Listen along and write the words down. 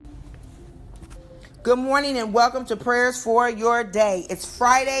Good morning and welcome to Prayers for Your Day. It's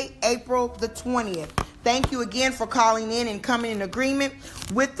Friday, April the 20th. Thank you again for calling in and coming in agreement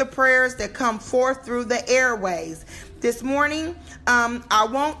with the prayers that come forth through the airways. This morning, I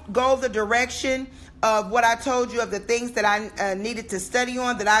won't go the direction of what I told you of the things that I needed to study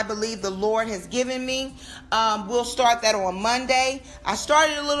on that I believe the Lord has given me. We'll start that on Monday. I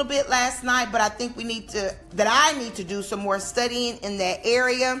started a little bit last night, but I think I need to do some more studying in that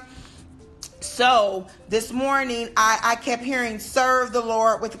area. So this morning, I kept hearing, serve the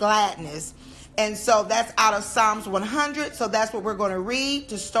Lord with gladness. And so that's out of Psalms 100. So that's what we're going to read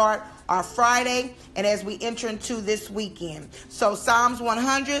to start our Friday and as we enter into this weekend. So Psalms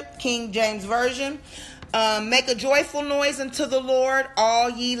 100, King James Version. Make a joyful noise unto the Lord,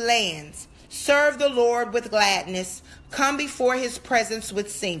 all ye lands. Serve the Lord with gladness. Come before his presence with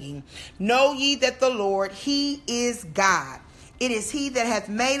singing. Know ye that the Lord, he is God. It is he that hath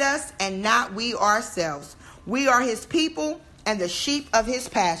made us, and not we ourselves. We are his people, and the sheep of his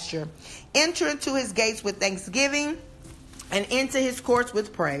pasture. Enter into his gates with thanksgiving, and into his courts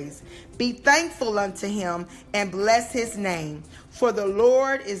with praise. Be thankful unto him, and bless his name. For the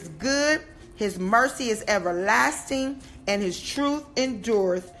Lord is good, his mercy is everlasting, and his truth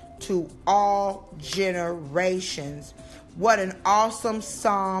endureth to all generations. What an awesome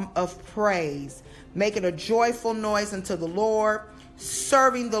psalm of praise. Making a joyful noise unto the Lord,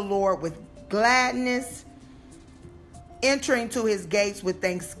 serving the Lord with gladness, entering to his gates with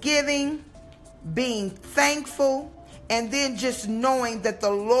thanksgiving, being thankful, and then just knowing that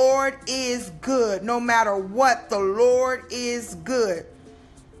the Lord is good. No matter what, the Lord is good.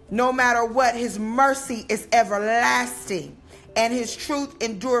 No matter what, his mercy is everlasting, and his truth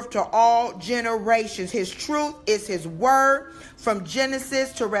endureth to all generations. His truth is his word. From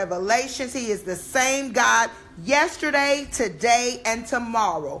Genesis to Revelations, he is the same God yesterday, today, and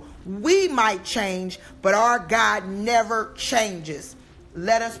tomorrow. We might change, but our God never changes.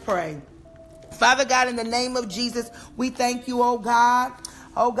 Let us pray. Father God, in the name of Jesus, we thank you, oh God.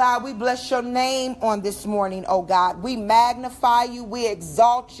 Oh God, we bless your name on this morning, oh God. We magnify you, we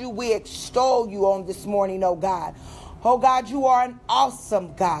exalt you, we extol you on this morning, oh God. Oh God, you are an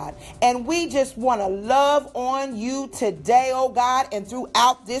awesome God. And we just want to love on you today, oh God, and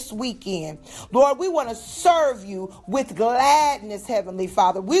throughout this weekend. Lord, we want to serve you with gladness, Heavenly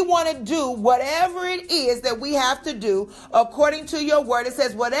Father. We want to do whatever it is that we have to do according to your word. It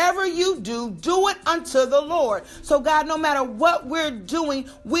says, whatever you do, do it unto the Lord. So God, no matter what we're doing,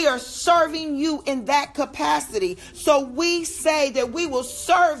 we are serving you in that capacity. So we say that we will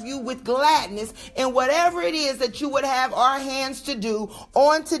serve you with gladness in whatever it is that you would have our hands to do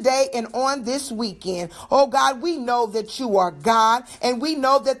on today and on this weekend. Oh God, we know that you are God, and we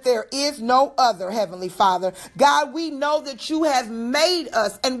know that there is no other, Heavenly Father. God, we know that you have made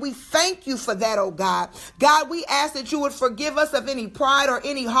us, and we thank you for that, oh God. God, we ask that you would forgive us of any pride or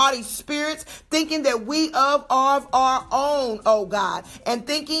any haughty spirits, thinking that we of our own, oh God, and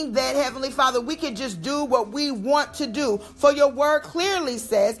thinking that, Heavenly Father, we can just do what we want to do. For your word clearly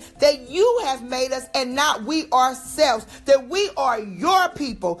says that you have made us and not we ourselves, that we are your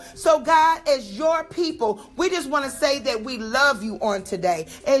people. So God, as your people, we just want to say that we love you on today.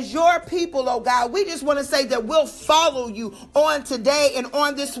 As your people, oh God, we just want to say that we'll follow you on today and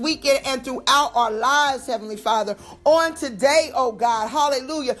on this weekend and throughout our lives, Heavenly Father. On today, oh God,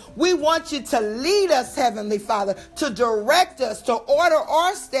 hallelujah, we want you to lead us, Heavenly Father, to direct us, to order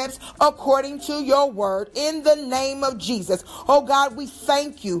our steps according to your word, in the name of Jesus. Oh God, we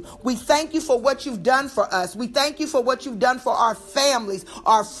thank you. We thank you for what you've done for us. We thank you for what you've done for our families,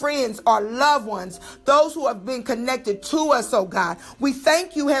 our friends, our loved ones, those who have been connected to us, oh God. We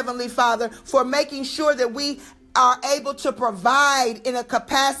thank you, Heavenly Father, for making sure that we are able to provide in a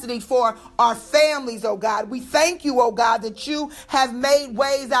capacity for our families, oh God. We thank you, oh God, that you have made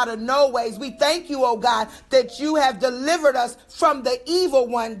ways out of no ways. We thank you, oh God, that you have delivered us from the evil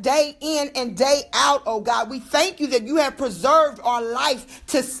one day in and day out, oh God. We thank you that you have preserved our life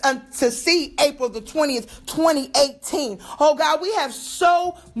to see April the 20th, 2018. Oh God, we have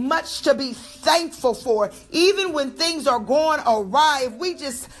so much to be thankful for. Even when things are going awry, if we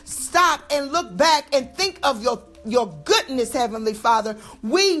just stop and look back and think of your goodness, Heavenly Father,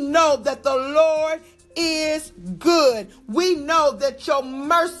 we know that the Lord is good. We know that your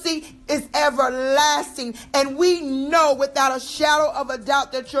mercy is everlasting, and we know without a shadow of a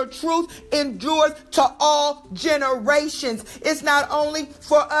doubt that your truth endures to all generations. It's not only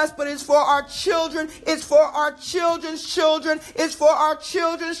for us, but it's for our children. It's for our children's children. It's for our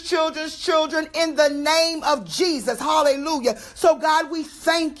children's children's children, in the name of Jesus. Hallelujah. So God, we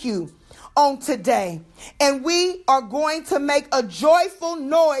thank you on today, and we are going to make a joyful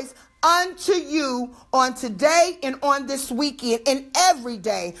noise unto you on today and on this weekend and every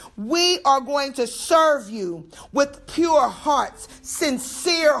day. We are going to serve you with pure hearts,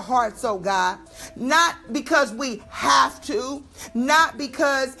 sincere hearts, oh God. Not because we have to, not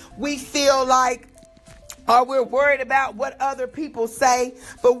because we feel like or we're worried about what other people say,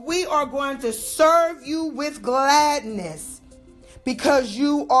 but we are going to serve you with gladness because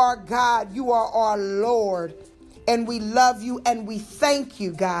you are God. You are our Lord, and we love you and we thank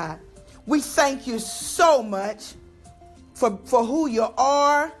you, God. We thank you so much for who you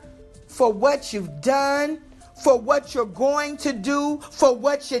are, for what you've done, for what you're going to do, for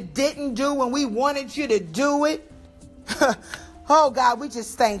what you didn't do when we wanted you to do it. Oh, God, we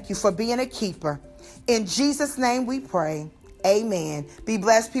just thank you for being a keeper. In Jesus' name we pray. Amen. Be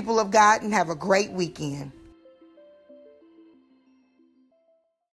blessed, people of God, and have a great weekend.